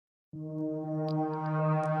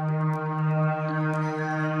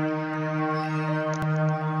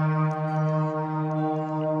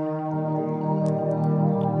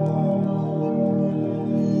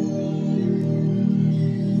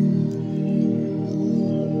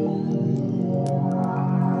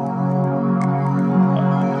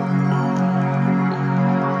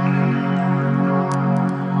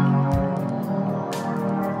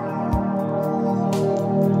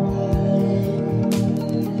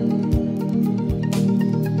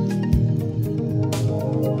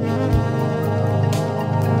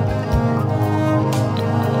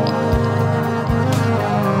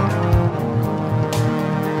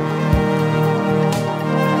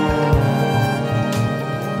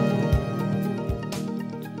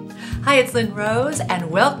Hi, it's Lynn Rose,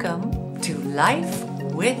 and welcome to Life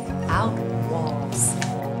Without Walls,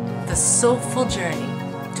 the soulful journey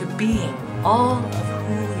to being all of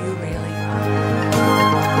who you really are.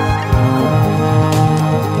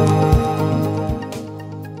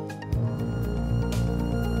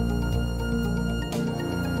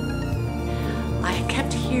 I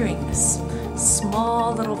kept hearing this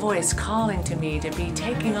small little voice calling to me to be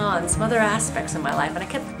taking on some other aspects of my life, and I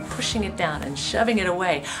kept pushing it down and shoving it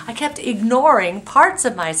away. I kept ignoring parts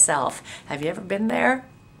of myself. Have you ever been there?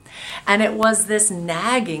 And it was this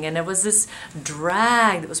nagging and it was this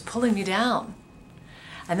drag that was pulling me down.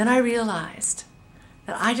 And then I realized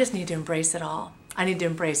that I just need to embrace it all. I need to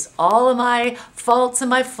embrace all of my faults and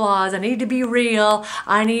my flaws. I need to be real.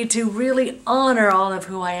 I need to really honor all of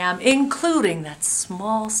who I am, including that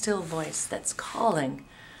small, still voice that's calling.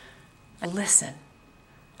 And listen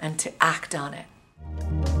and to act on it.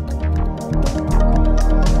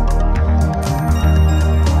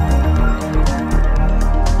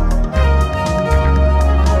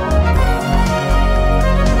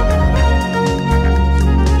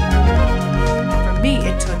 For me,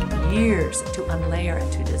 it took years to unlayer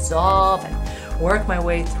and to dissolve and work my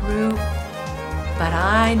way through. But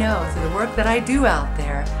I know through the work that I do out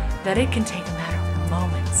there that it can take a matter of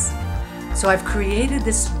moments. So I've created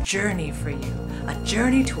this journey for you, a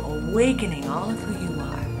journey to awakening all of who you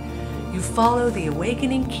are. You follow the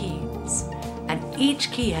awakening keys, and each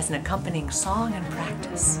key has an accompanying song and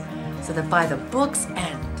practice, so that by the book's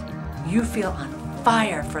end, you feel on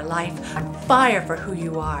fire for life, on fire for who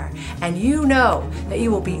you are, and you know that you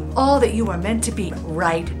will be all that you are meant to be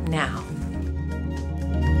right now.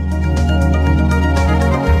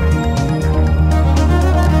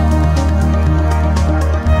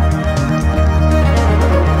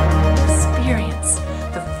 Experience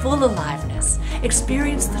the full aliveness.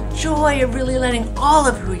 Experience the joy of really letting all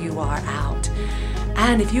of who you are out.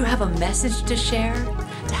 And if you have a message to share,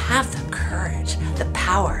 to have the courage, the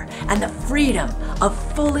power, and the freedom of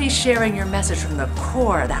fully sharing your message from the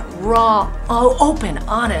core, that raw, open,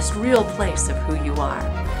 honest, real place of who you are.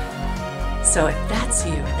 So if that's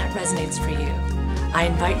you and that resonates for you, I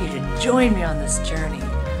invite you to join me on this journey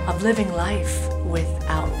of living life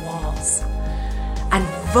without walls. And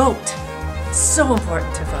vote. It's so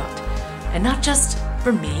important to vote. And not just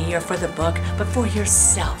for me or for the book, but for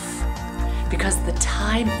yourself. Because the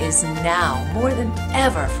time is now, more than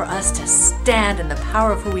ever, for us to stand in the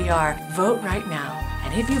power of who we are. Vote right now.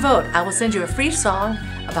 And if you vote, I will send you a free song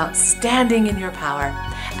about standing in your power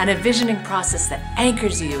and a visioning process that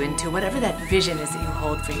anchors you into whatever that vision is that you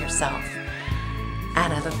hold for yourself.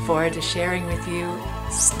 And I look forward to sharing with you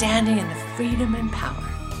standing in the freedom and power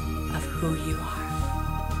of who you are.